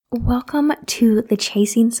Welcome to the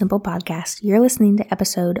Chasing Simple podcast. You're listening to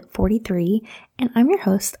episode 43, and I'm your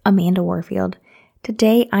host, Amanda Warfield.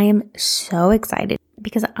 Today, I am so excited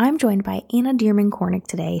because I'm joined by Anna Dearmon-Kornick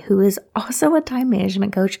today, who is also a time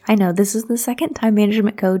management coach. I know this is the second time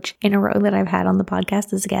management coach in a row that I've had on the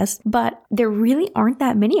podcast as a guest, but there really aren't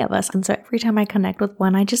that many of us. And so every time I connect with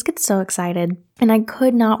one, I just get so excited. And I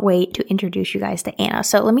could not wait to introduce you guys to Anna.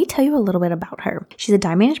 So let me tell you a little bit about her. She's a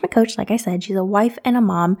time management coach. Like I said, she's a wife and a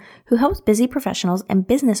mom who helps busy professionals and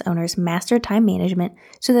business owners master time management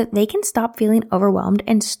so that they can stop feeling overwhelmed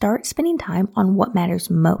and start spending time on what matters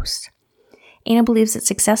most. Anna believes that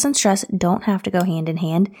success and stress don't have to go hand in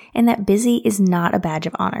hand and that busy is not a badge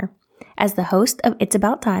of honor. As the host of It's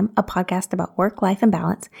About Time, a podcast about work, life, and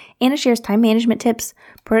balance, Anna shares time management tips,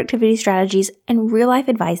 productivity strategies, and real-life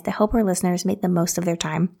advice to help her listeners make the most of their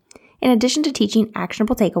time. In addition to teaching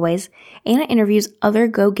actionable takeaways, Anna interviews other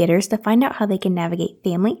go-getters to find out how they can navigate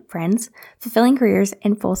family, friends, fulfilling careers,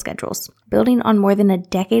 and full schedules. Building on more than a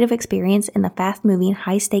decade of experience in the fast-moving,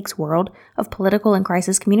 high-stakes world of political and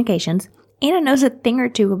crisis communications, Anna knows a thing or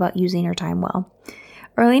two about using her time well.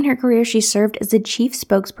 Early in her career, she served as the chief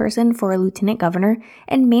spokesperson for a lieutenant governor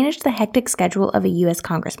and managed the hectic schedule of a U.S.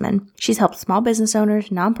 congressman. She's helped small business owners,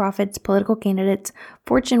 nonprofits, political candidates,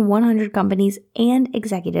 Fortune 100 companies, and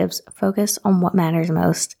executives focus on what matters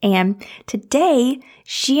most. And today,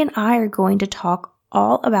 she and I are going to talk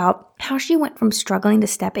all about how she went from struggling to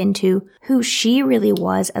step into who she really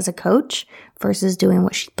was as a coach versus doing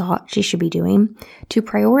what she thought she should be doing, to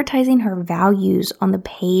prioritizing her values on the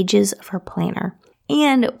pages of her planner.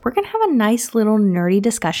 And we're going to have a nice little nerdy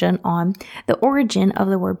discussion on the origin of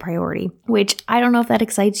the word priority, which I don't know if that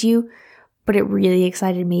excites you, but it really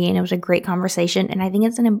excited me and it was a great conversation. And I think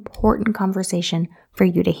it's an important conversation for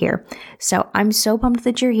you to hear. So I'm so pumped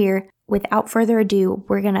that you're here. Without further ado,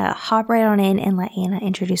 we're going to hop right on in and let Anna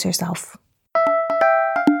introduce herself.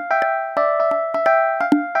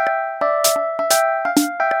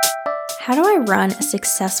 How do I run a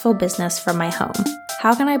successful business from my home?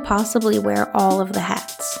 How can I possibly wear all of the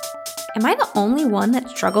hats? Am I the only one that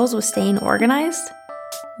struggles with staying organized?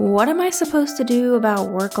 What am I supposed to do about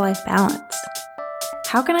work-life balance?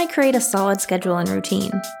 How can I create a solid schedule and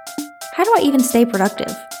routine? How do I even stay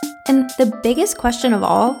productive? And the biggest question of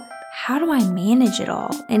all, how do I manage it all?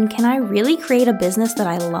 And can I really create a business that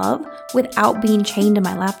I love without being chained to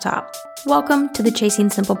my laptop? Welcome to the Chasing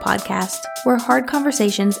Simple podcast, where hard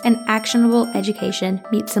conversations and actionable education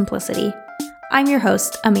meet simplicity. I'm your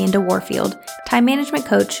host, Amanda Warfield, time management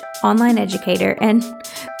coach, online educator, and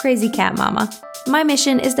crazy cat mama. My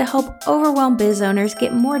mission is to help overwhelmed biz owners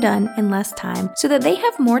get more done in less time so that they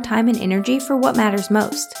have more time and energy for what matters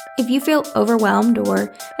most. If you feel overwhelmed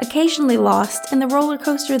or occasionally lost in the roller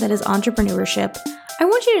coaster that is entrepreneurship, I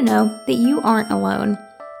want you to know that you aren't alone.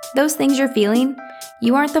 Those things you're feeling,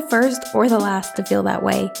 you aren't the first or the last to feel that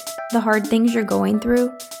way. The hard things you're going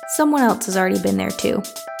through, someone else has already been there too.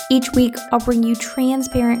 Each week, I'll bring you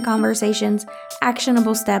transparent conversations,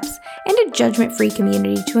 actionable steps, and a judgment-free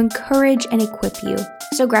community to encourage and equip you.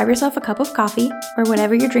 So grab yourself a cup of coffee or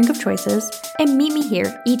whatever your drink of choice is, and meet me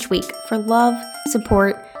here each week for love,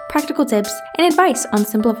 support, practical tips, and advice on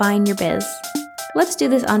simplifying your biz. Let's do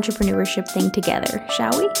this entrepreneurship thing together,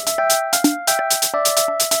 shall we?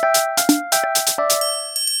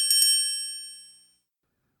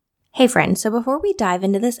 Hey friends, so before we dive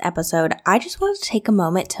into this episode, I just wanted to take a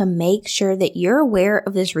moment to make sure that you're aware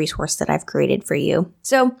of this resource that I've created for you.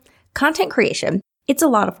 So, content creation, it's a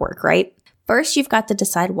lot of work, right? First, you've got to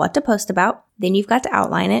decide what to post about, then you've got to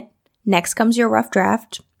outline it. Next comes your rough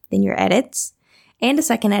draft, then your edits, and a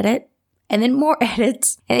second edit, and then more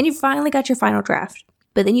edits, and then you finally got your final draft.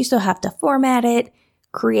 But then you still have to format it,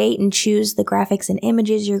 create and choose the graphics and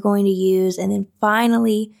images you're going to use, and then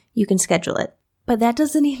finally you can schedule it. But that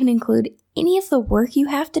doesn't even include any of the work you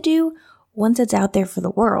have to do once it's out there for the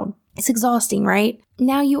world. It's exhausting, right?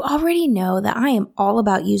 Now, you already know that I am all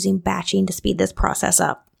about using batching to speed this process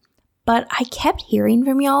up. But I kept hearing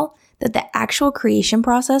from y'all that the actual creation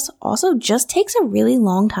process also just takes a really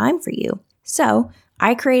long time for you. So,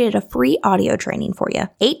 I created a free audio training for you.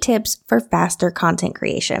 8 tips for faster content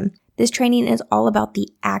creation. This training is all about the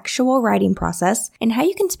actual writing process and how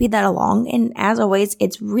you can speed that along. And as always,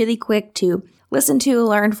 it's really quick to listen to,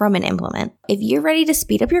 learn from, and implement. If you're ready to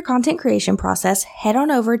speed up your content creation process, head on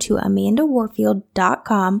over to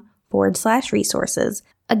amandawarfield.com/resources.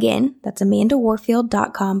 Again, that's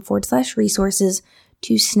amandawarfield.com/resources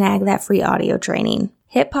to snag that free audio training.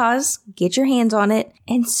 Hit pause, get your hands on it,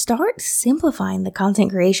 and start simplifying the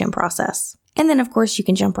content creation process. And then, of course, you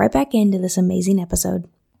can jump right back into this amazing episode.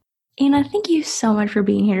 Anna, thank you so much for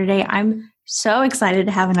being here today. I'm so excited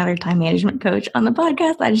to have another time management coach on the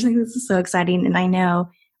podcast. I just think this is so exciting. And I know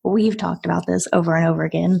we've talked about this over and over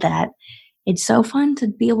again, that it's so fun to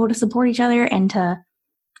be able to support each other and to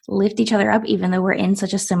lift each other up, even though we're in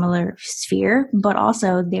such a similar sphere. But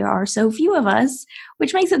also, there are so few of us,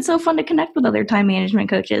 which makes it so fun to connect with other time management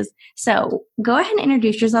coaches. So go ahead and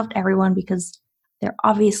introduce yourself to everyone, because they're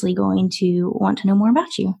obviously going to want to know more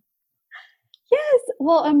about you. Yes.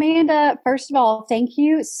 Well, Amanda, first of all, thank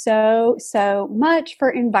you so much for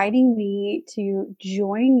inviting me to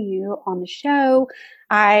join you on the show.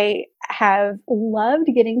 I have loved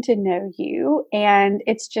getting to know you, and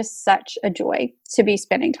it's just such a joy to be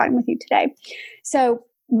spending time with you today. So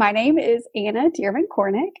my name is Anna Dearman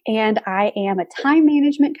Cornick, and I am a time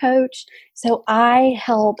management coach. So I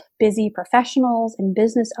help busy professionals and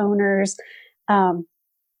business owners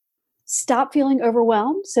stop feeling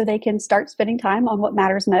overwhelmed so they can start spending time on what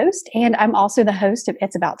matters most. And I'm also the host of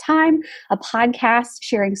It's About Time, a podcast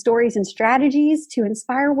sharing stories and strategies to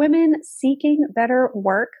inspire women seeking better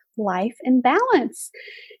work, life, and balance.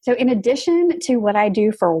 So in addition to what I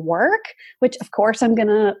do for work, which of course I'm going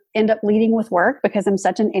to end up leading with work because I'm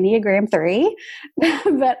such an Enneagram 3,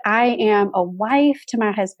 but I am a wife to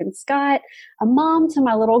my husband, Scott, a mom to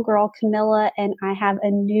my little girl, Camilla, and I have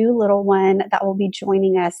a new little one that will be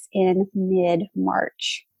joining us in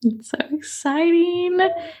mid-March. It's so exciting.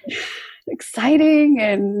 Exciting,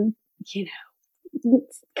 and, you know,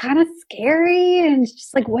 it's kind of scary, and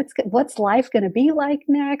just like, what's life going to be like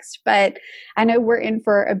next? But I know we're in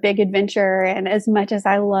for a big adventure. And as much as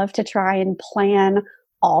I love to try and plan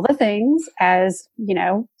all the things, as you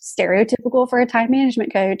know, stereotypical for a time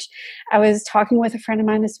management coach, I was talking with a friend of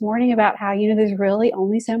mine this morning about how, you know, there's really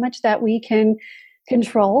only so much that we can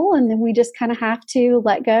control, and then we just kind of have to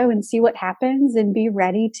let go and see what happens and be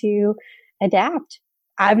ready to adapt.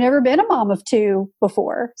 I've never been a mom of 2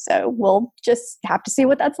 before, so we'll just have to see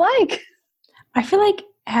what that's like. I feel like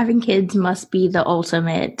having kids must be the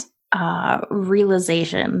ultimate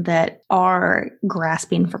realization that our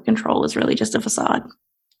grasping for control is really just a facade.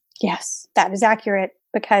 Yes, that is accurate,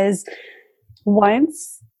 because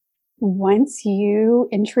once you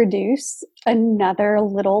introduce another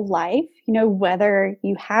little life, you know, whether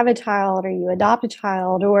you have a child or you adopt a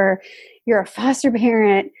child or you're a foster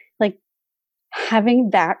parent, like,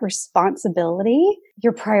 having that responsibility,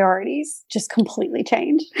 your priorities just completely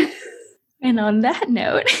change. And on that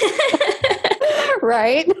note,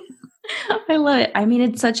 right? I love it. I mean,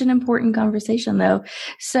 it's such an important conversation, though.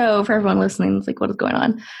 So for everyone listening, it's like, what is going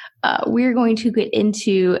on? We're going to get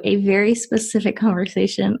into a very specific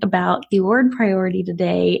conversation about the word priority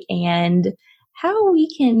today and how we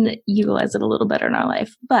can utilize it a little better in our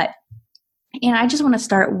life. And I just want to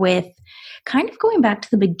start with kind of going back to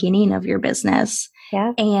the beginning of your business.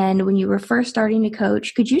 Yeah. And when you were first starting to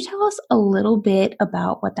coach, could you tell us a little bit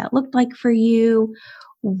about what that looked like for you?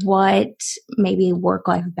 What maybe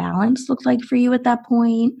work-life balance looked like for you at that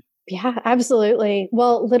point? Yeah, absolutely.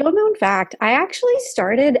 Well, little known fact, I actually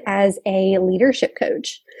started as a leadership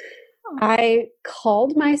coach. I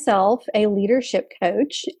called myself a leadership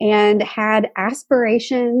coach and had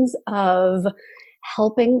aspirations of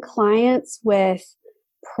helping clients with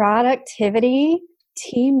productivity,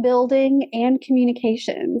 team building, and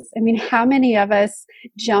communications. I mean, how many of us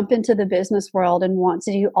jump into the business world and want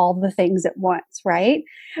to do all the things at once, right?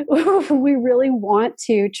 We really want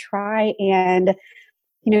to try and,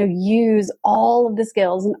 you know, use all of the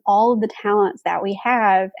skills and all of the talents that we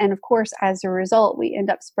have. And of course, as a result, we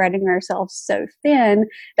end up spreading ourselves so thin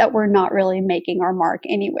that we're not really making our mark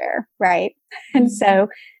anywhere, right? And so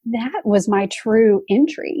that was my true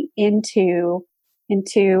entry into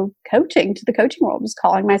coaching, to the coaching world, was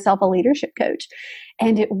calling myself a leadership coach.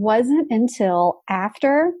 And it wasn't until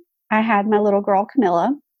after I had my little girl,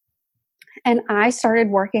 Camilla, and I started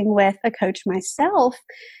working with a coach myself,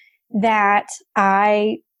 that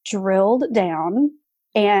I drilled down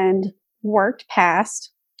and worked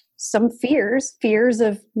past some fears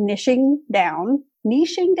of niching down.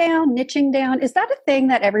 Is that a thing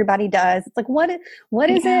that everybody does? It's like, what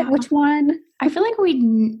is it? Which one? I feel like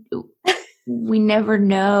we never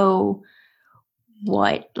know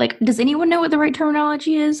what, like, does anyone know what the right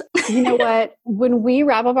terminology is? You know what? When we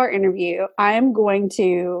wrap up our interview, I am going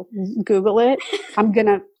to Google it. I'm going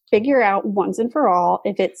to figure out once and for all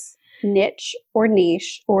if it's niche or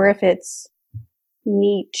niche, or if it's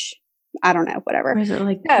niche. I don't know, whatever. Or is it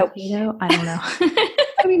like potato? I don't know.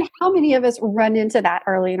 I mean, how many of us run into that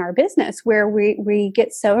early in our business where we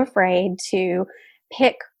get so afraid to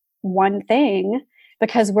pick one thing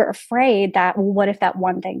because we're afraid that, well, what if that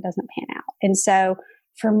one thing doesn't pan out? And so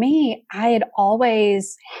for me, I had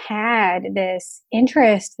always had this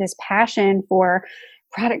interest, this passion for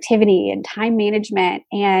productivity and time management.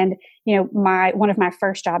 And, one of my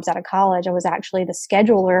first jobs out of college, I was actually the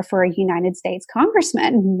scheduler for a United States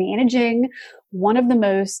congressman, managing one of the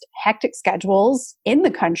most hectic schedules in the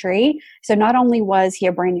country. So not only was he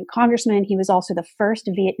a brand new congressman, he was also the first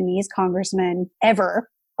Vietnamese congressman ever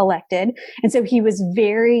elected. And so he was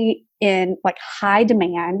very in high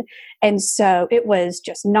demand. And so it was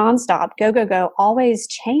just nonstop, go, go, go, always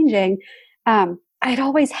changing. I'd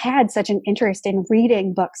always had such an interest in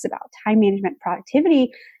reading books about time management, productivity,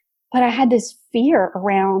 but I had this fear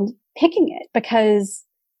around picking it because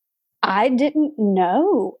I didn't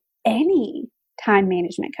know any time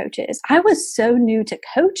management coaches. I was so new to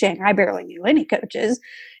coaching. I barely knew any coaches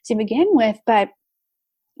to begin with, but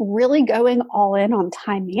really going all in on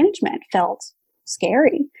time management felt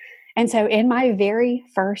scary. And so in my very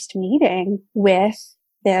first meeting with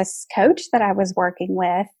this coach that I was working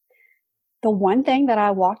with, the one thing that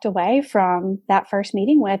I walked away from that first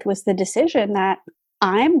meeting with was the decision that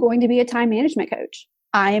I'm going to be a time management coach.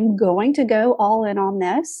 I am going to go all in on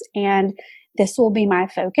this, and this will be my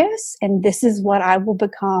focus, and this is what I will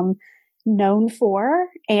become known for.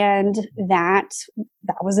 And that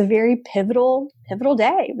was a very pivotal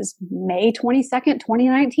day. It was May 22nd,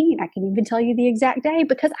 2019. I can even tell you the exact day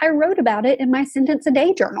because I wrote about it in my Sentence a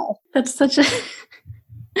Day journal. That's such an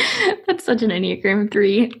Enneagram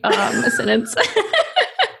 3 sentence.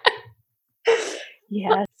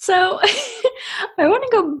 Yeah. So I want to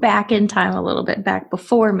go back in time a little bit, back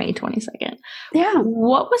before May 22nd. Yeah.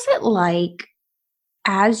 What was it like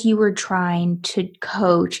as you were trying to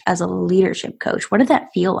coach as a leadership coach? What did that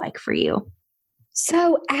feel like for you?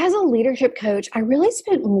 So as a leadership coach, I really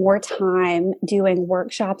spent more time doing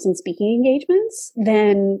workshops and speaking engagements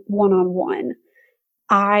than one-on-one.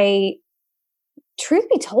 I, truth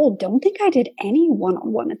be told, don't think I did any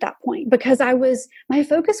one-on-one at that point because my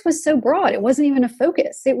focus was so broad. It wasn't even a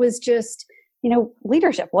focus. It was just,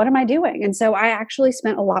 leadership. What am I doing? And so I actually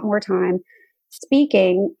spent a lot more time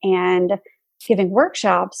speaking and giving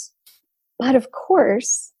workshops. But of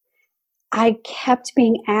course, I kept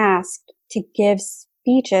being asked to give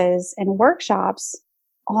speeches and workshops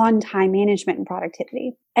on time management and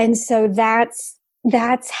productivity. And so that's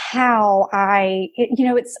how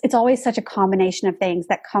it's always such a combination of things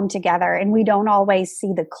that come together, and we don't always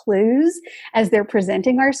see the clues as they're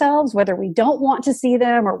presenting ourselves, whether we don't want to see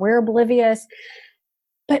them or we're oblivious.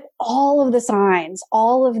 But all of the signs,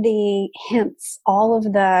 all of the hints, all of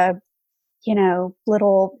the,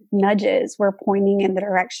 little nudges were pointing in the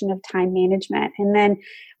direction of time management. And then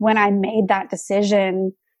when I made that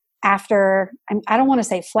decision after, I don't want to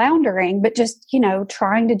say floundering, but just,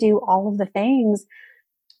 trying to do all of the things,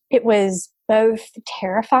 it was both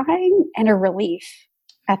terrifying and a relief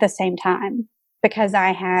at the same time because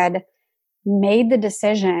I had made the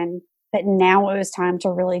decision that now it was time to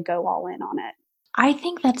really go all in on it. I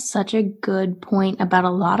think that's such a good point about a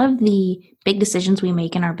lot of the big decisions we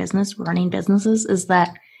make in our business, running businesses, is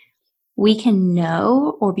that we can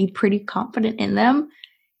know or be pretty confident in them,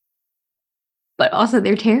 but also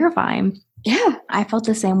they're terrifying. Yeah. I felt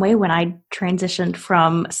the same way when I transitioned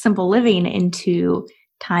from simple living into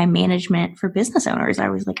time management for business owners. I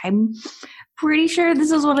was like, I'm pretty sure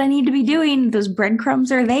this is what I need to be doing. Those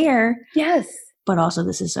breadcrumbs are there. Yes. But also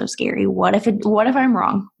this is so scary. What if I'm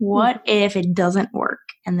wrong? What if it doesn't work?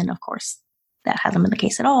 And then of course that hasn't been the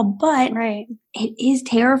case at all, but right. It is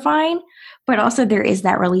terrifying, but also there is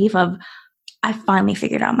that relief of I finally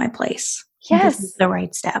figured out my place. Yes. This is the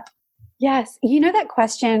right step. Yes. That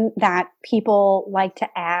question that people like to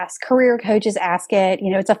ask, career coaches ask it,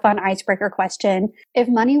 it's a fun icebreaker question. If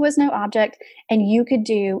money was no object and you could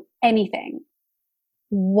do anything,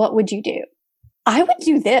 what would you do? I would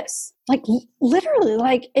do this.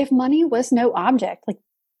 Literally, if money was no object,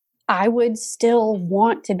 I would still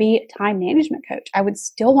want to be a time management coach. I would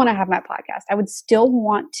still want to have my podcast. I would still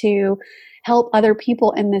want to help other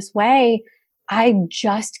people in this way. I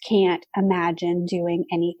just can't imagine doing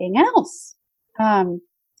anything else. And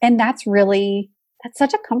that's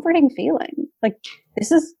such a comforting feeling.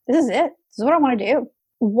 This is it. This is what I want to do.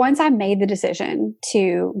 Once I made the decision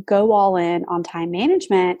to go all in on time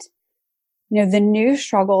management, the new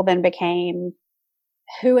struggle then became,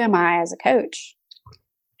 who am I as a coach?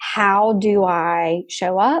 How do I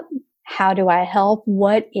show up? How do I help?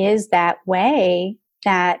 What is that way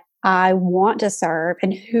that I want to serve,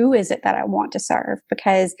 and who is it that I want to serve?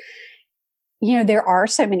 Because, there are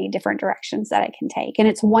so many different directions that I can take. And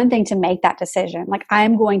it's one thing to make that decision.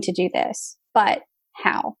 I'm going to do this, but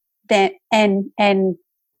how? Then, and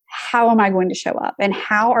how am I going to show up, and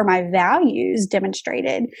how are my values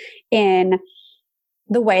demonstrated in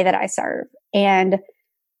the way that I serve? And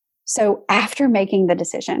so after making the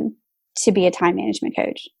decision to be a time management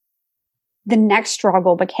coach, the next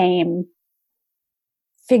struggle became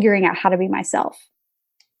figuring out how to be myself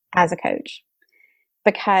as a coach.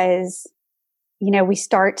 Because, we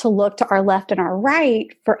start to look to our left and our right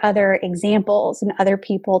for other examples and other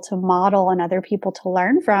people to model and other people to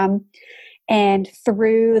learn from. And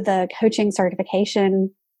through the coaching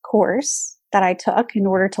certification course that I took in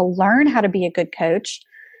order to learn how to be a good coach,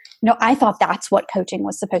 I thought that's what coaching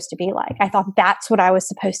was supposed to be like. I thought that's what I was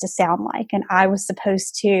supposed to sound like. And I was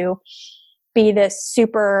supposed to be this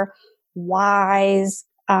super wise,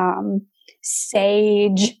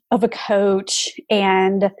 sage of a coach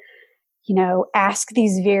and, ask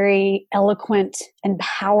these very eloquent and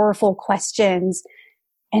powerful questions.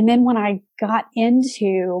 And then when I got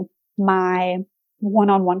into my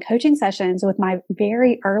one-on-one coaching sessions with my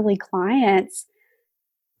very early clients,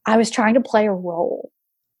 I was trying to play a role.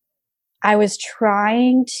 I was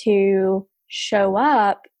trying to show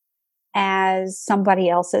up as somebody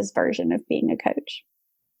else's version of being a coach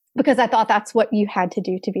because I thought that's what you had to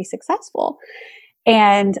do to be successful.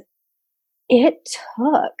 And it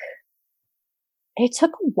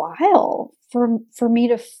took a while for me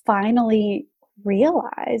to finally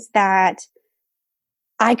realize that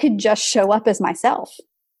I could just show up as myself.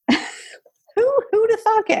 Who'd have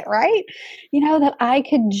thought it, right? That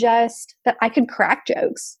I could crack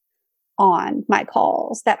jokes on my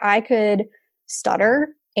calls, that I could stutter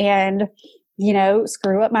and,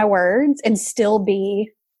 screw up my words and still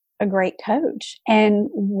be a great coach. And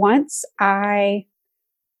once I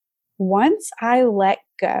let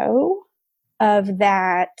go of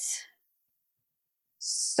that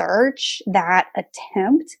search, that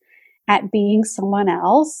attempt at being someone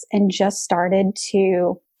else, and just started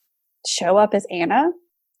to show up as Anna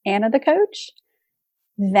the coach,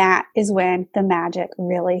 that is when the magic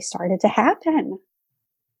really started to happen.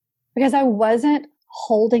 Because I wasn't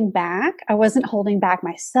holding back. I wasn't holding back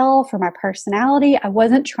myself or my personality. I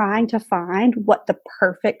wasn't trying to find what the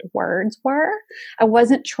perfect words were. I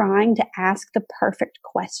wasn't trying to ask the perfect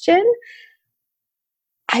question.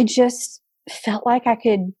 I just felt like I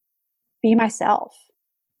could be myself.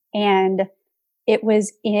 And it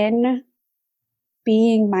was in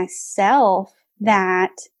being myself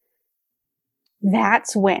that's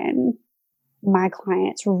when my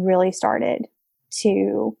clients really started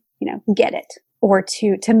to, get it, or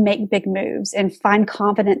to make big moves and find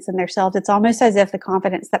confidence in themselves. It's almost as if the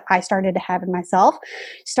confidence that I started to have in myself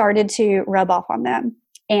started to rub off on them.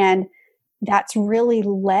 And that's really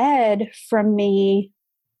led from me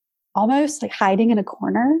almost like hiding in a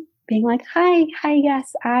corner, being like, hi,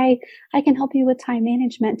 yes, I can help you with time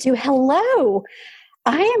management, to hello,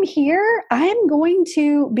 I am here. I am going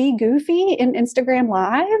to be goofy in Instagram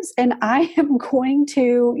lives, and I am going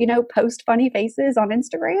to, post funny faces on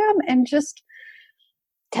Instagram and just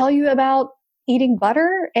tell you about eating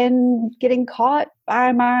butter and getting caught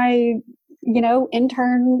by my,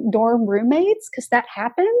 intern dorm roommates, because that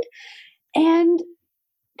happened. And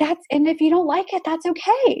if you don't like it, that's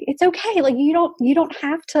okay. It's okay. Like you don't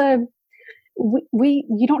have to,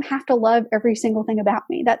 you don't have to love every single thing about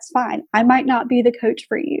me. That's fine. I might not be the coach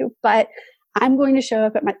for you, but I'm going to show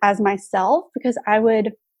up as myself, because I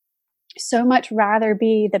would so much rather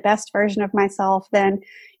be the best version of myself than,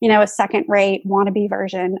 a second-rate wannabe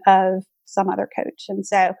version of some other coach. And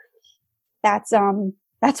so that's when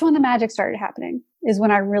the magic started happening, is when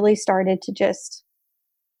I really started to just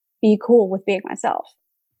be cool with being myself.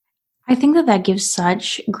 I think that gives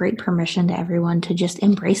such great permission to everyone to just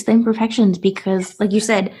embrace the imperfections, because like you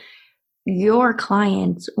said, your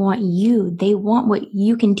clients want you. They want what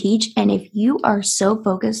you can teach. And if you are so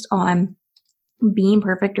focused on being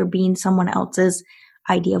perfect or being someone else's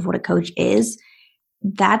idea of what a coach is,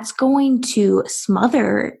 that's going to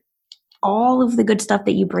smother all of the good stuff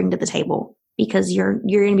that you bring to the table, because you're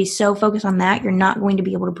going to be so focused on that. You're not going to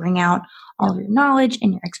be able to bring out all of your knowledge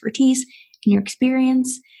and your expertise and your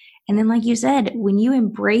experience. And then, like you said, when you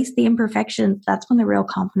embrace the imperfections, that's when the real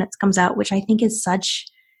confidence comes out, which I think is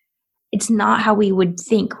it's not how we would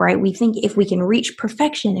think, right? We think if we can reach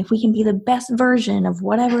perfection, if we can be the best version of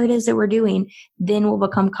whatever it is that we're doing, then we'll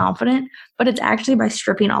become confident. But it's actually by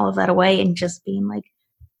stripping all of that away and just being like,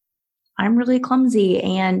 I'm really clumsy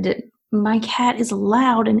and my cat is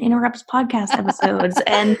loud and interrupts podcast episodes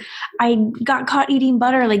and I got caught eating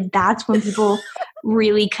butter. Like, that's when people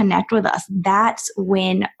really connect with us. That's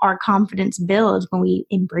when our confidence builds, when we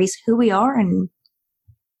embrace who we are and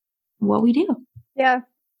what we do. Yeah.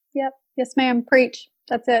 Yep. Yes, ma'am. Preach.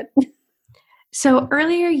 That's it. So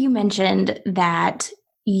earlier you mentioned that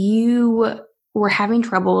you were having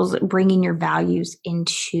troubles bringing your values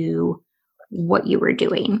into what you were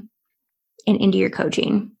doing and into your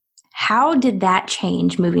coaching. How did that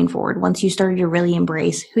change moving forward once you started to really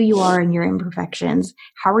embrace who you are and your imperfections?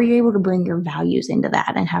 How were you able to bring your values into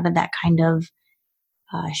that, and how did that kind of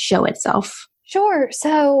show itself? Sure.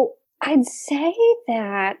 So I'd say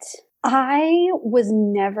that I've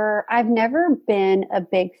never been a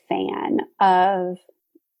big fan of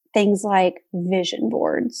things like vision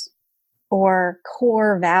boards or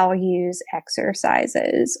core values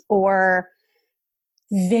exercises or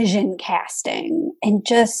vision casting and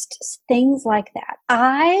just things like that.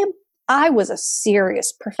 I was a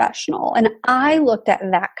serious professional and I looked at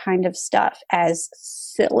that kind of stuff as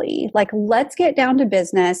silly. Like, let's get down to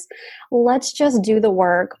business. Let's just do the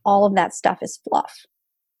work. All of that stuff is fluff.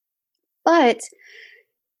 But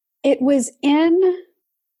it was in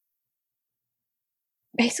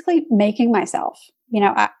basically making myself.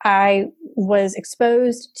 I was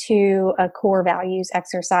exposed to a core values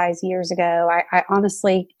exercise years ago. I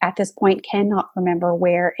honestly, at this point, cannot remember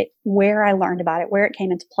where I learned about it, where it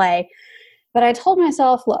came into play. But I told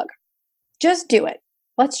myself, look, just do it.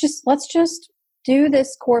 Let's just do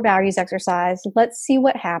this core values exercise. Let's see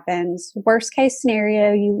what happens. Worst case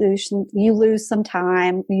scenario, you lose some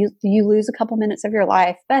time. You lose a couple minutes of your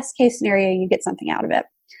life. Best case scenario, you get something out of it.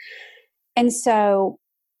 And so,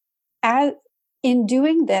 in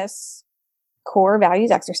doing this core values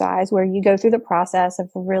exercise, where you go through the process of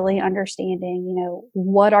really understanding,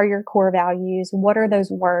 what are your core values? What are those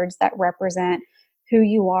words that represent who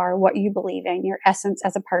you are, what you believe in, your essence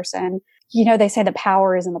as a person? They say the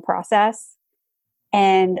power is in the process.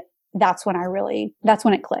 And that's when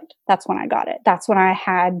it clicked. That's when I got it. That's when I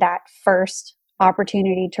had that first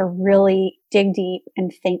opportunity to really dig deep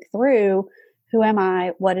and think through, who am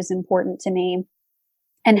I? What is important to me?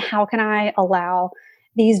 And how can I allow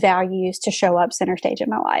these values to show up center stage in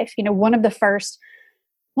my life? One of the first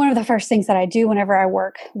things that I do whenever I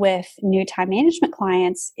work with new time management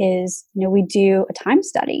clients is, we do a time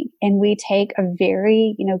study and we take a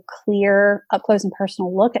very, clear, up close and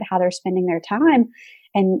personal look at how they're spending their time.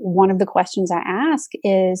 And one of the questions I ask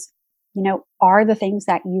is, are the things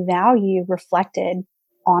that you value reflected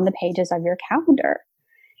on the pages of your calendar?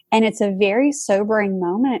 And it's a very sobering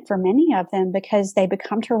moment for many of them because they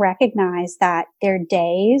become to recognize that their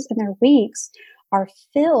days and their weeks are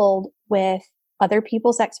filled with other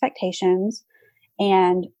people's expectations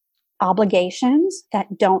and obligations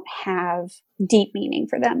that don't have deep meaning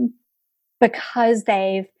for them because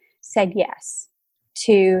they've said yes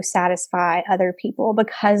to satisfy other people,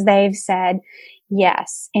 because they've said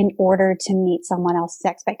yes in order to meet someone else's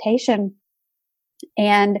expectation.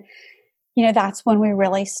 And that's when we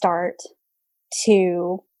really start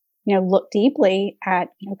to, look deeply at,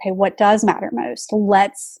 okay, what does matter most?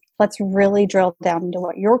 Let's really drill down into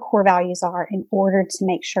what your core values are in order to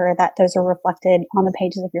make sure that those are reflected on the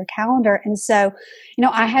pages of your calendar. And so,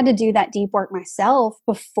 I had to do that deep work myself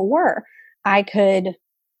before I could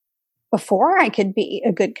be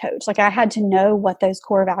a good coach. Like, I had to know what those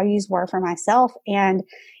core values were for myself. And,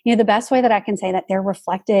 the best way that I can say that they're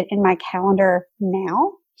reflected in my calendar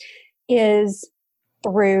now is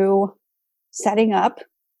through setting up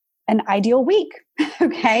an ideal week.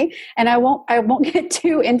 Okay. And I won't get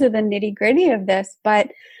too into the nitty gritty of this, but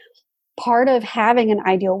part of having an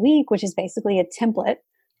ideal week, which is basically a template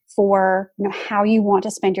for how you want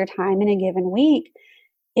to spend your time in a given week,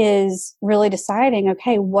 is really deciding,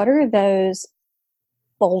 okay, what are those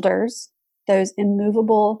boulders, those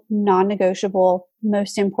immovable, non-negotiable,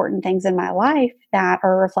 most important things in my life that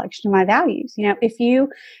are a reflection of my values. If you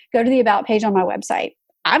go to the About page on my website,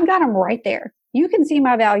 I've got them right there. You can see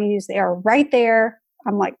my values. They are right there.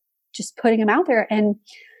 I'm like just putting them out there. And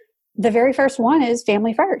the very first one is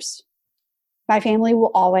family first. My family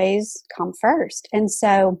will always come first. And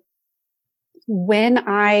so when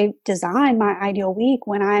I design my ideal week,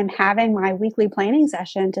 when I'm having my weekly planning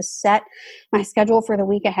session to set my schedule for the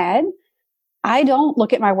week ahead, I don't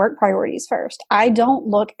look at my work priorities first. I don't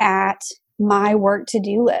look at my work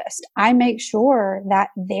to-do list. I make sure that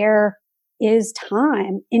there is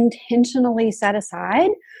time intentionally set aside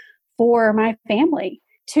for my family.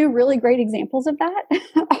 Two really great examples of that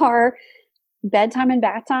are bedtime and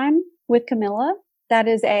bath time with Camilla. That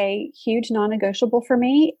is a huge non-negotiable for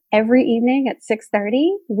me. Every evening at 6:30,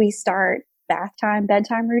 we start bath time,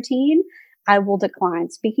 bedtime routine. I will decline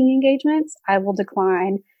speaking engagements. I will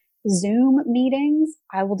decline Zoom meetings.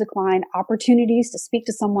 I will decline opportunities to speak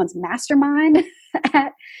to someone's mastermind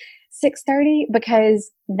at 6:30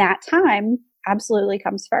 because that time absolutely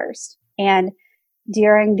comes first. And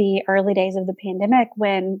during the early days of the pandemic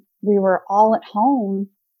when we were all at home,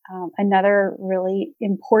 another really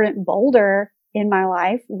important boulder in my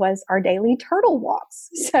life was our daily turtle walks.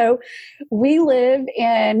 So we live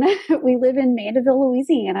in Mandeville,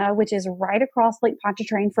 Louisiana, which is right across Lake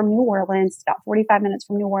Pontchartrain from New Orleans, about 45 minutes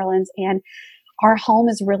from New Orleans. And our home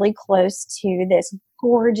is really close to this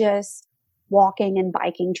gorgeous walking and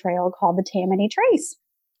biking trail called the Tammany Trace.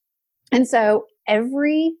 And so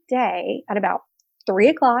every day at about 3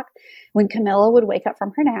 o'clock, when Camilla would wake up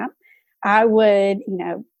from her nap, I would,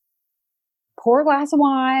 pour a glass of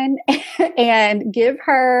wine and give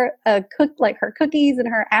her her cookies and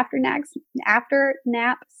her after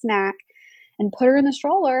nap snack and put her in the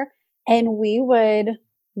stroller. And we would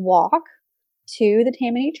walk to the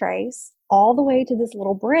Tammany Trace all the way to this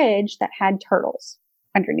little bridge that had turtles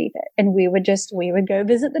underneath it. And we would go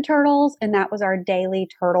visit the turtles. And that was our daily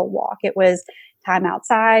turtle walk. It was time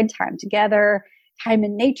outside, time together, time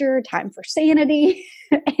in nature, time for sanity.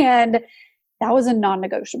 And that was a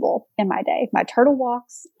non-negotiable in my day, my turtle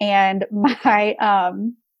walks and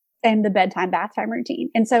and the bedtime bath time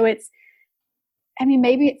routine. And so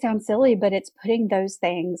maybe it sounds silly, but it's putting those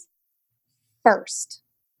things first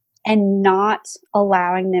and not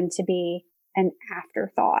allowing them to be an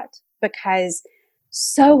afterthought, because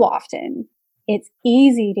so often it's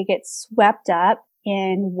easy to get swept up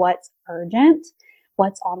in what's urgent,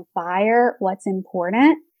 what's on fire, what's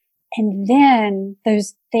important. And then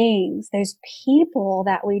those things, those people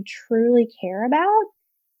that we truly care about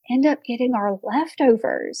end up getting our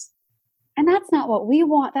leftovers. And that's not what we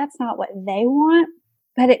want. That's not what they want,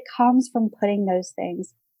 but it comes from putting those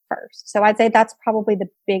things first. So I'd say that's probably the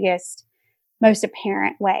biggest, most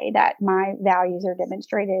apparent way that my values are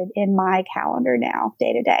demonstrated in my calendar now,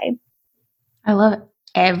 day to day. I love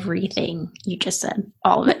everything you just said,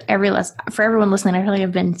 all of it, for everyone listening. I feel like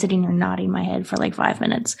I've been sitting here nodding my head for like 5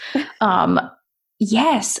 minutes.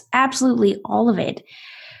 Yes, absolutely, all of it.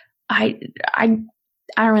 I don't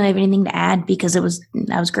really have anything to add because that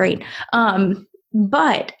was great.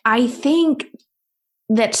 But I think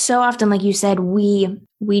that so often, like you said, we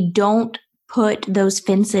don't put those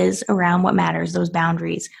fences around what matters, those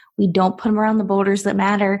boundaries. We don't put them around the boulders that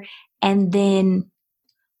matter, and then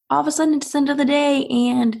all of a sudden it's the end of the day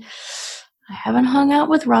and I haven't hung out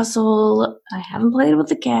with Russell. I haven't played with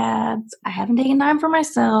the cats. I haven't taken time for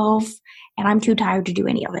myself, and I'm too tired to do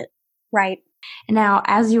any of it. Right. And now,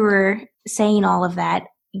 as you were saying all of that,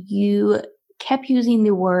 you kept using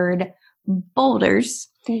the word boulders,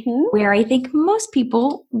 where I think most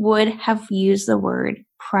people would have used the word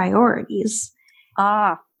priorities.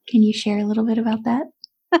 Can you share a little bit about that?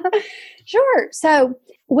 Sure. So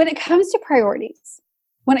when it comes to priorities,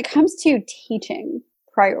 when it comes to teaching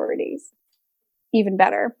priorities, even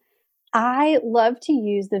better, I love to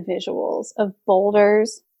use the visuals of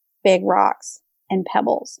boulders, big rocks, and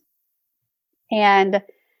pebbles. And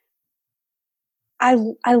I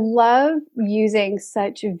love using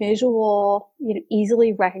such visual,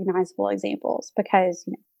 easily recognizable examples because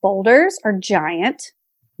boulders are giant.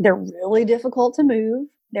 They're really difficult to move.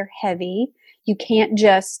 They're heavy. You can't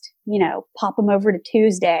just, pop them over to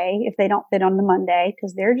Tuesday if they don't fit on the Monday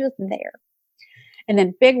because they're just there. And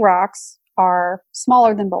then big rocks are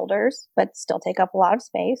smaller than boulders, but still take up a lot of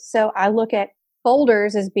space. So I look at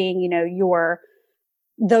boulders as being,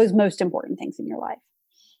 those most important things in your life.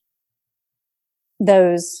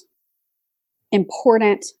 Those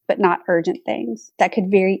important but not urgent things that could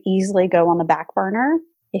very easily go on the back burner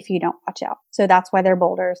if you don't watch out. So that's why they're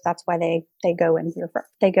boulders. That's why they go into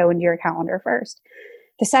your calendar first.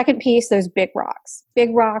 The second piece, those big rocks.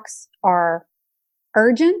 Big rocks are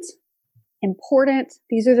urgent, important.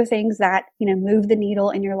 These are the things that, move the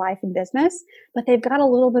needle in your life and business, but they've got a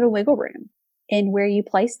little bit of wiggle room in where you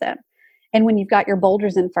place them. And when you've got your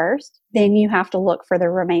boulders in first, then you have to look for the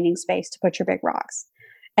remaining space to put your big rocks.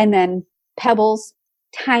 And then pebbles,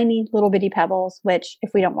 tiny little bitty pebbles, which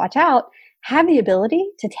if we don't watch out, have the ability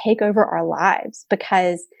to take over our lives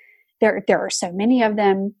because there are so many of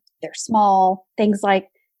them. They're small. Things like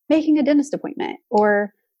making a dentist appointment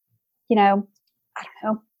or,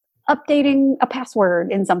 updating a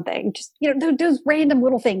password in something. Just, those random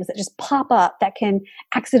little things that just pop up that can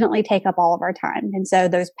accidentally take up all of our time. And so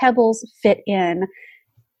those pebbles fit in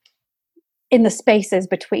the spaces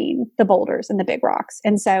between the boulders and the big rocks.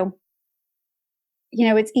 And so,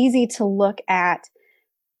 it's easy to look at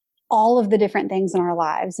all of the different things in our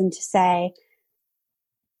lives and to say,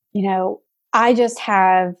 I just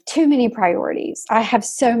have too many priorities. I have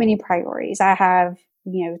so many priorities. I have,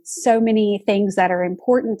 so many things that are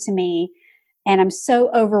important to me. And I'm so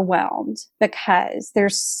overwhelmed because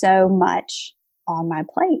there's so much on my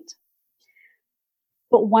plate.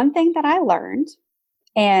 But one thing that I learned,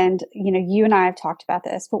 and you and I have talked about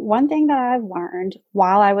this, but one thing that I've learned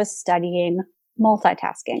while I was studying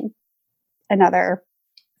multitasking, another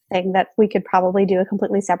thing that we could probably do a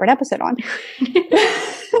completely separate episode on.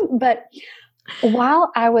 But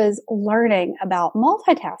while I was learning about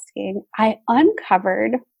multitasking, I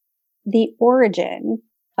uncovered the origin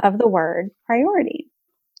of the word priority.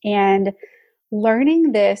 And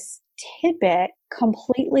learning this tidbit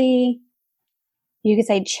completely, you could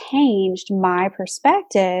say, changed my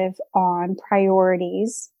perspective on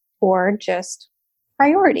priorities or just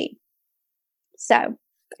priority. So,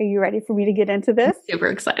 are you ready for me to get into this? I'm super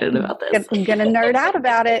excited about this. I'm going to nerd out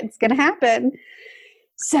about it. It's going to happen.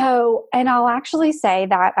 So, and I'll actually say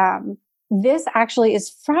that this actually is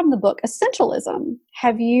from the book Essentialism.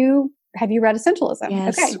 Have you read Essentialism?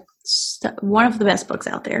 Yes. Okay. One of the best books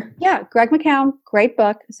out there. Yeah. Greg McKeown, great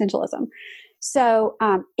book, Essentialism. So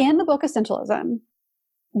in the book Essentialism,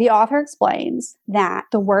 the author explains that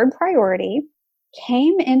the word priority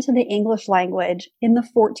came into the English language in the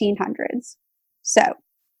 1400s. So,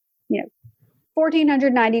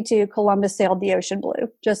 1492, Columbus sailed the ocean blue,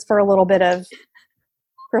 just for a little bit of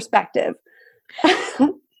perspective.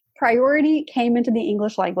 Priority came into the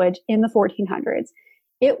English language in the 1400s.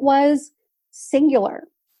 It was singular.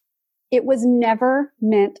 It was never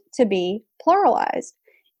meant to be pluralized.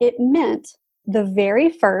 It meant the very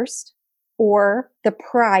first or the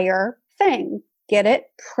prior thing. Get it?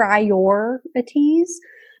 Priorities.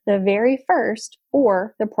 The very first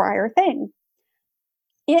or the prior thing.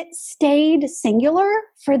 It stayed singular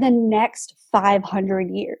for the next 500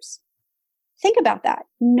 years. Think about that.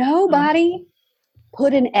 Nobody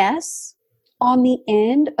put an S on the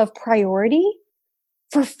end of priority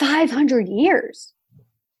for 500 years.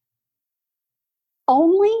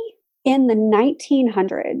 Only in the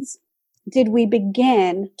 1900s did we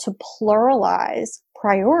begin to pluralize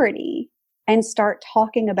priority and start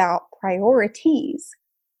talking about priorities.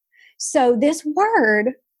 So this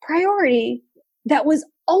word, priority, that was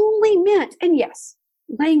only meant, and yes,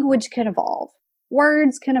 language can evolve.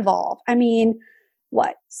 Words can evolve. I mean,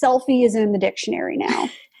 what? Selfie is in the dictionary now.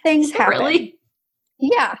 Things happen. Really?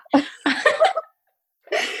 Yeah.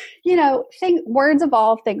 Words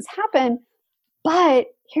evolve, things happen. But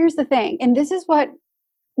here's the thing, and this is what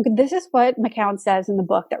McKeown says in the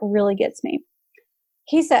book that really gets me.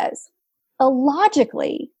 He says,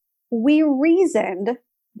 illogically, we reasoned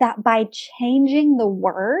that by changing the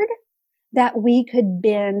word that we could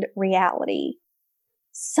bend reality.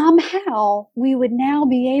 Somehow we would now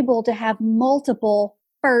be able to have multiple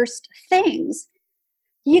first things.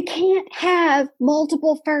 You can't have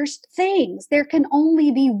multiple first things. There can only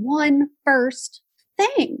be one first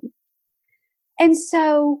thing. And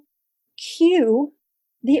so cue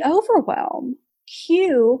the overwhelm,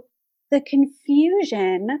 cue the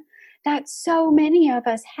confusion that so many of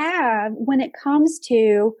us have when it comes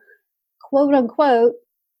to, quote unquote,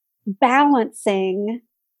 balancing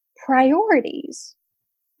priorities.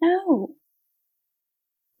 No.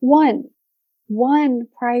 One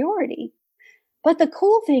priority. But the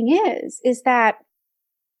cool thing is that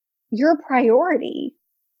your priority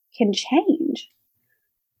can change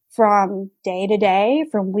from day to day,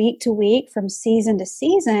 from week to week, from season to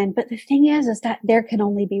season. But the thing is that there can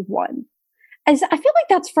only be one. I feel like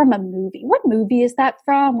that's from a movie. What movie is that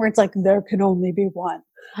from? Where it's like, there can only be one.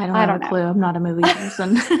 I don't have a clue. I'm not a movie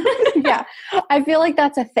person. Yeah. I feel like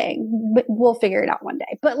that's a thing, but we'll figure it out one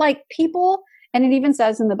day. But like people, and it even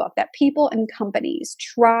says in the book that people and companies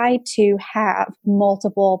try to have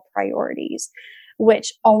multiple priorities,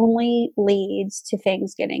 which only leads to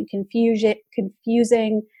things getting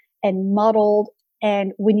confusing and muddled.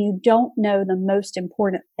 And when you don't know the most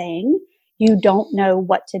important thing, you don't know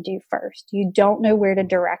what to do first. You don't know where to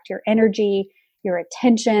direct your energy, your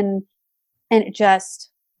attention, and it just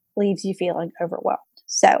leaves you feeling overwhelmed.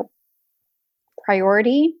 So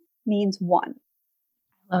priority means one.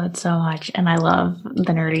 I love it so much, and I love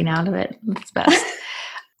the nerding out of it. It's best.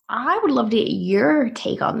 I would love to get your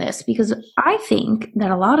take on this, because I think that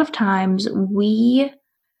a lot of times we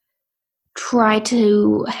try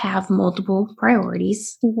to have multiple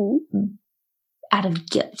priorities out of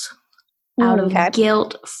guilt. Out of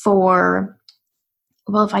guilt for,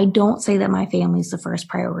 well, if I don't say that my family's the first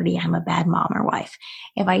priority, I'm a bad mom or wife.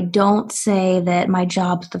 If I don't say that my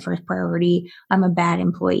job's the first priority, I'm a bad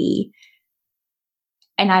employee.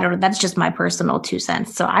 And I don't know, that's just my personal 2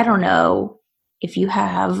 cents. So I don't know if you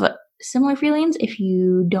have similar feelings, if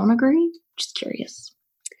you don't agree, just curious.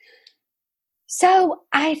 So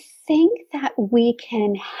I think that we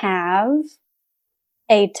can have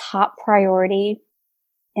a top priority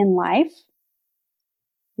in life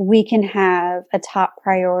we can have a top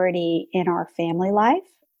priority in our family life.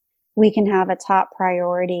 We can have a top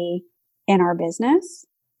priority in our business,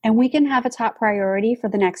 and we can have a top priority for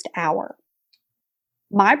the next hour.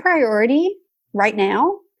 My priority right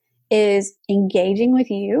now is engaging with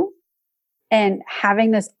you and having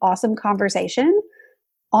this awesome conversation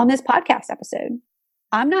on this podcast episode.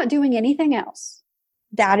 I'm not doing anything else.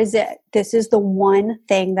 That is it. This is the one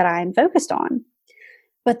thing that I'm focused on.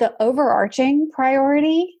 But the overarching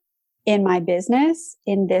priority in my business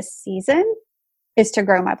in this season is to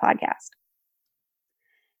grow my podcast.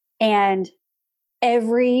 And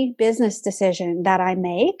every business decision that I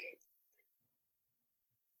make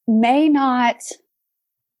may not,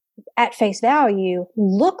 at face value,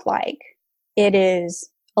 look like it is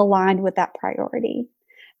aligned with that priority.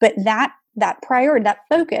 But that priority, that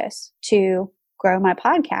focus to grow my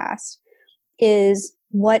podcast is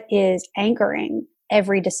what is anchoring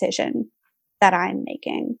every decision that I'm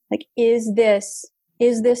making. Like, is this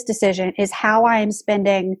decision, is how I am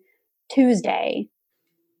spending Tuesday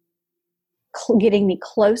getting me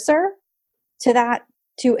closer to that,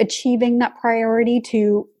 to achieving that priority,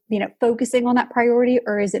 to, focusing on that priority,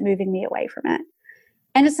 or is it moving me away from it?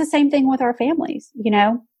 And it's the same thing with our families.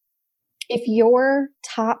 If your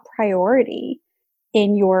top priority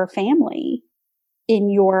in your family, in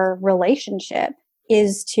your relationship,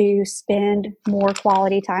 is to spend more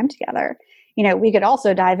quality time together. We could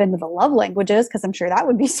also dive into the love languages, because I'm sure that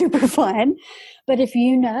would be super fun. But if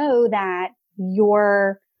you know that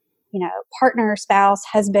your, partner, spouse,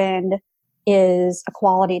 husband is a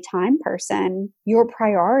quality time person, your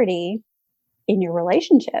priority in your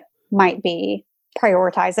relationship might be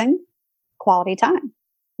prioritizing quality time,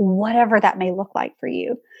 whatever that may look like for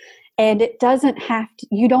you. And it doesn't have to,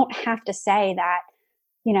 you don't have to say that,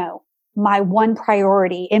 my one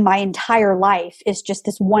priority in my entire life is just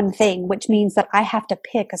this one thing, which means that I have to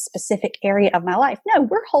pick a specific area of my life. No,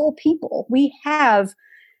 we're whole people. We have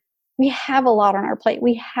a lot on our plate.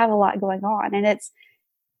 We have a lot going on. And it's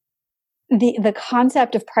the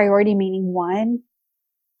concept of priority meaning one,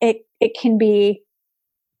 it can be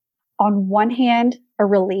on one hand a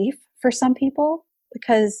relief for some people,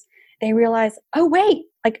 because they realize, oh wait,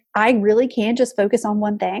 like I really can just focus on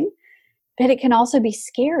one thing. But it can also be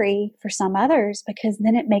scary for some others, because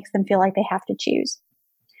then it makes them feel like they have to choose.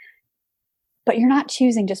 But you're not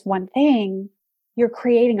choosing just one thing. You're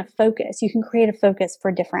creating a focus. You can create a focus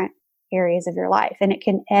for different areas of your life, and it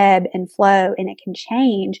can ebb and flow and it can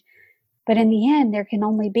change. But in the end, there can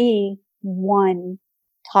only be one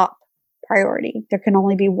top priority. There can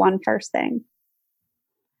only be one first thing.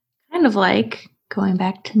 Kind of like going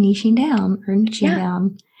back to niching down,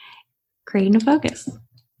 creating a focus.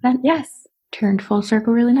 Yes. Turned full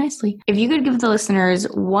circle really nicely. If you could give the listeners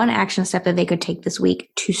one action step that they could take this week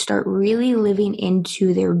to start really living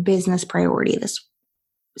into their business priority this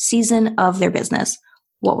season of their business,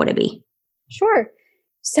 what would it be? Sure.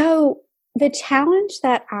 So the challenge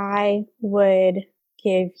that I would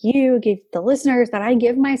give the listeners, that I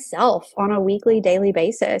give myself on a weekly, daily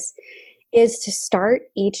basis, is to start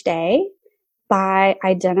each day by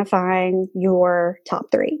identifying your top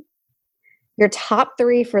three. Your top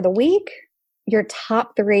three for the week, your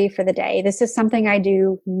top three for the day. This is something I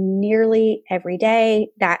do nearly every day.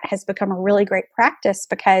 That has become a really great practice,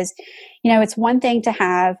 because, it's one thing to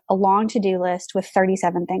have a long to-do list with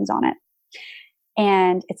 37 things on it.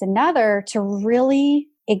 And it's another to really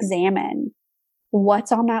examine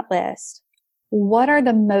what's on that list. What are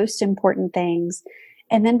the most important things?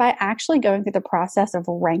 And then by actually going through the process of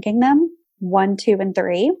ranking them 1, 2, and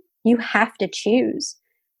 3, you have to choose.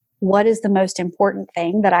 What is the most important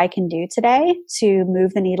thing that I can do today to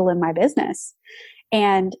move the needle in my business?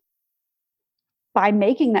 And by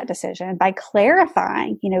making that decision, by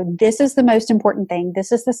clarifying, this is the most important thing,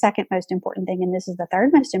 this is the second most important thing, and this is the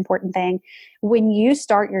third most important thing, when you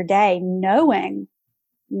start your day knowing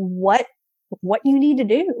what you need to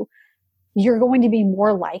do, you're going to be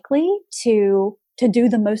more likely to do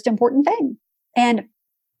the most important thing. And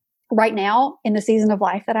right now, in the season of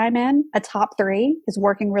life that I'm in, a top 3 is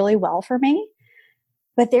working really well for me.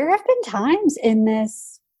 But there have been times in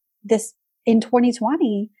in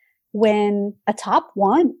 2020 when a top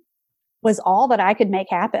 1 was all that I could make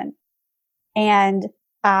happen. And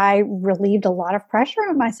I relieved a lot of pressure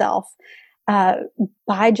on myself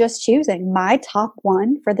by just choosing my top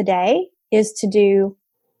 1 for the day is to do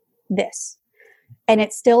this. And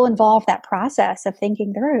it still involved that process of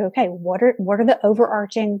thinking through, okay, what are the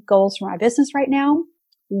overarching goals for my business right now?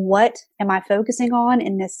 What am I focusing on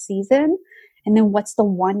in this season? And then what's the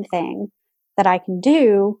one thing that I can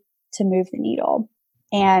do to move the needle?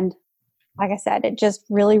 And like I said, it just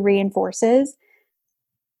really reinforces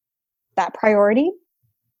that priority.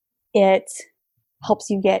 It helps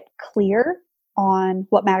you get clear on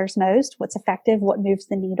what matters most, what's effective, what moves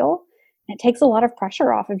the needle. And it takes a lot of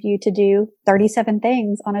pressure off of you to do 37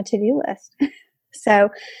 things on a to-do list. So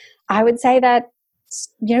I would say that,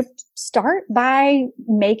 start by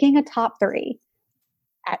making a top 3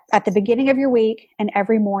 at the beginning of your week and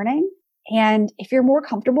every morning. And if you're more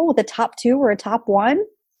comfortable with a top 2 or a top 1,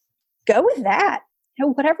 go with that.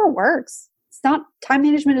 Whatever works. Time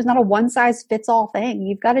management is not a one size fits all thing.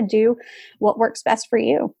 You've got to do what works best for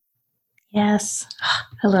you. Yes.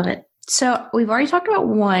 I love it. So we've already talked about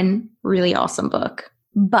one really awesome book,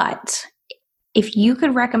 but if you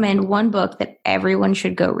could recommend one book that everyone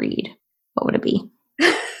should go read, what would it be?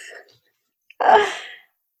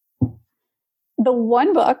 The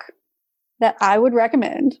one book that I would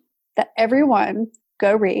recommend that everyone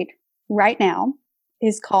go read right now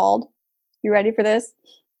is called, you ready for this?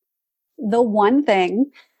 The One Thing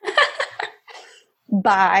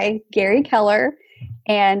by Gary Keller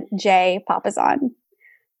and Jay Papasan.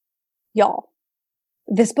 Y'all,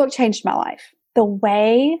 this book changed my life. The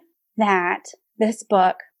way that this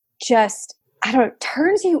book just,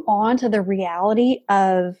 turns you on to the reality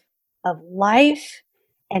of life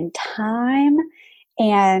and time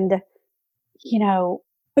and,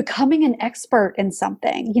 becoming an expert in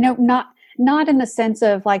something, not in the sense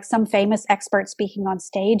of like some famous expert speaking on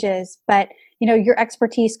stages, but, your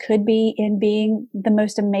expertise could be in being the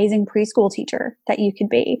most amazing preschool teacher that you could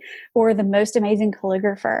be, or the most amazing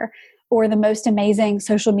calligrapher, or the most amazing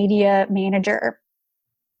social media manager.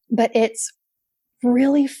 But it's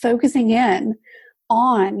really focusing in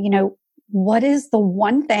on, what is the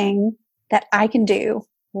one thing that I can do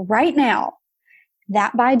right now,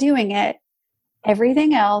 that by doing it,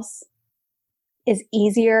 everything else is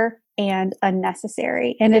easier and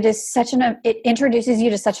unnecessary. And it is it introduces you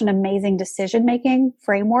to such an amazing decision-making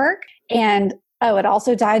framework. And it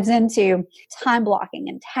also dives into time blocking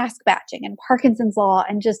and task batching and Parkinson's law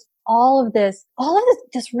and just all of this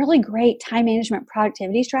really great time management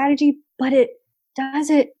productivity strategy, but it does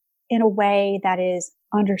it in a way that is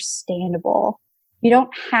understandable. You don't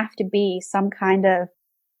have to be some kind of,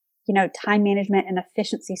 time management and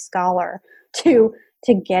efficiency scholar to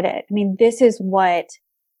get it. I mean, this is what,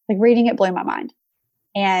 like, reading it blew my mind.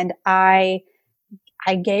 And I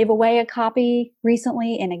gave away a copy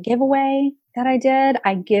recently in a giveaway that I did.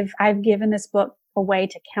 I've given this book away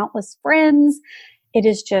to countless friends. It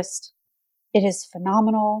is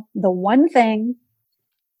phenomenal. The One Thing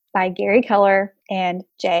by Gary Keller and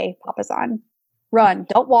Jay Papasan. Run,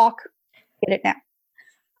 don't walk. Get it now.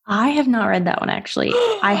 I have not read that one, actually.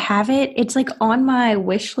 I have it. It's like on my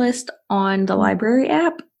wish list on the library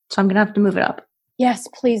app. So I'm going to have to move it up. Yes,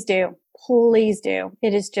 please do. Please do.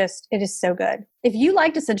 It is so good. If you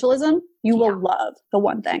liked Essentialism, you will love The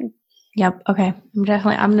One Thing. Yep. Okay. I'm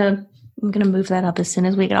going to move that up as soon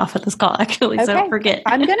as we get off of this call, actually. Okay. So don't forget.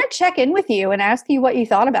 I'm going to check in with you and ask you what you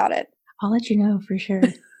thought about it. I'll let you know for sure.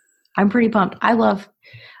 I'm pretty pumped. I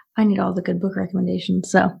need all the good book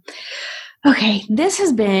recommendations. So, okay. This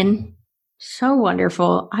has been so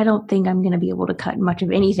wonderful. I don't think I'm going to be able to cut much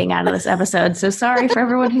of anything out of this episode. So sorry for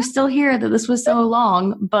everyone who's still here that this was so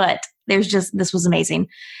long, but this was amazing.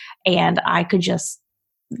 And I could just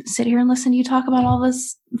sit here and listen to you talk about all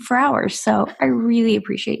this for hours. So I really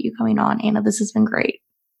appreciate you coming on, Anna. This has been great.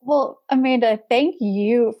 Well, Amanda, thank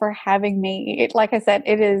you for having me. Like I said,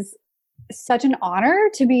 it is such an honor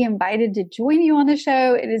to be invited to join you on the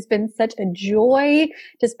show. It has been such a joy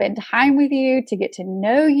to spend time with you, to get to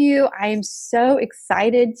know you. I am so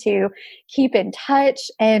excited to keep in touch.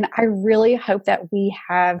 And I really hope that we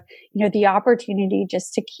have, the opportunity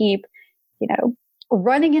just to keep,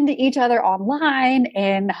 running into each other online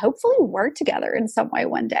and hopefully work together in some way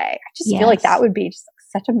one day. I just feel like that would be just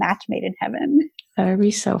such a match made in heaven. That would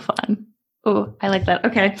be so fun. Oh, I like that.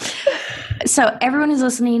 Okay. So everyone who's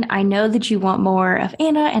listening, I know that you want more of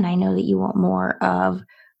Anna, and I know that you want more of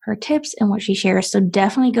her tips and what she shares. So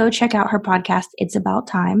definitely go check out her podcast. It's About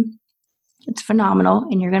Time. It's phenomenal,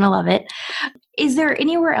 and you're going to love it. Is there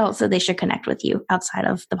anywhere else that they should connect with you outside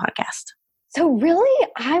of the podcast? So really,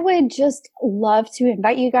 I would just love to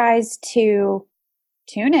invite you guys to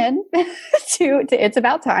tune in to It's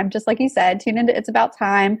About Time. Just like you said, tune into It's About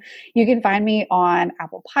Time. You can find me on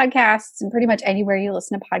Apple Podcasts and pretty much anywhere you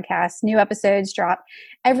listen to podcasts. New episodes drop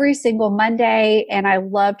every single Monday. And I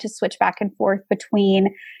love to switch back and forth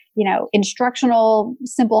between, instructional,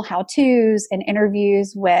 simple how-tos and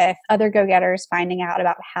interviews with other go-getters, finding out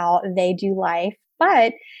about how they do life.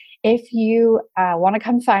 But if you want to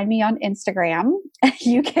come find me on Instagram,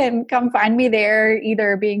 you can come find me there,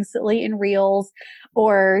 either being silly in reels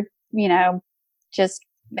or, just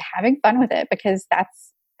having fun with it, because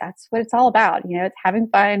that's what it's all about. It's having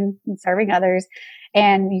fun and serving others.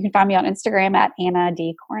 And you can find me on Instagram at Anna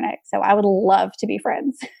D. Cornick. So I would love to be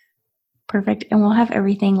friends. Perfect. And we'll have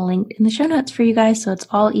everything linked in the show notes for you guys, so it's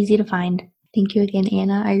all easy to find. Thank you again,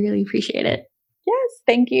 Anna. I really appreciate it. Yes,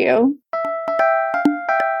 thank you.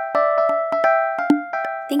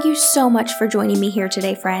 Thank you so much for joining me here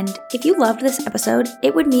today, friend. If you loved this episode,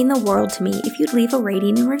 it would mean the world to me if you'd leave a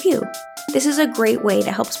rating and review. This is a great way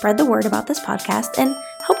to help spread the word about this podcast and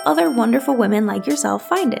help other wonderful women like yourself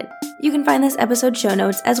find it. You can find this episode show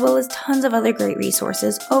notes as well as tons of other great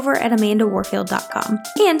resources over at amandawarfield.com.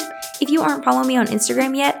 And if you aren't following me on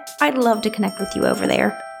Instagram yet, I'd love to connect with you over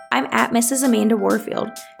there. I'm at Mrs. Amanda Warfield.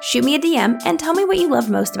 Shoot me a DM and tell me what you loved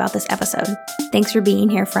most about this episode. Thanks for being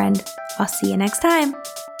here, friend. I'll see you next time.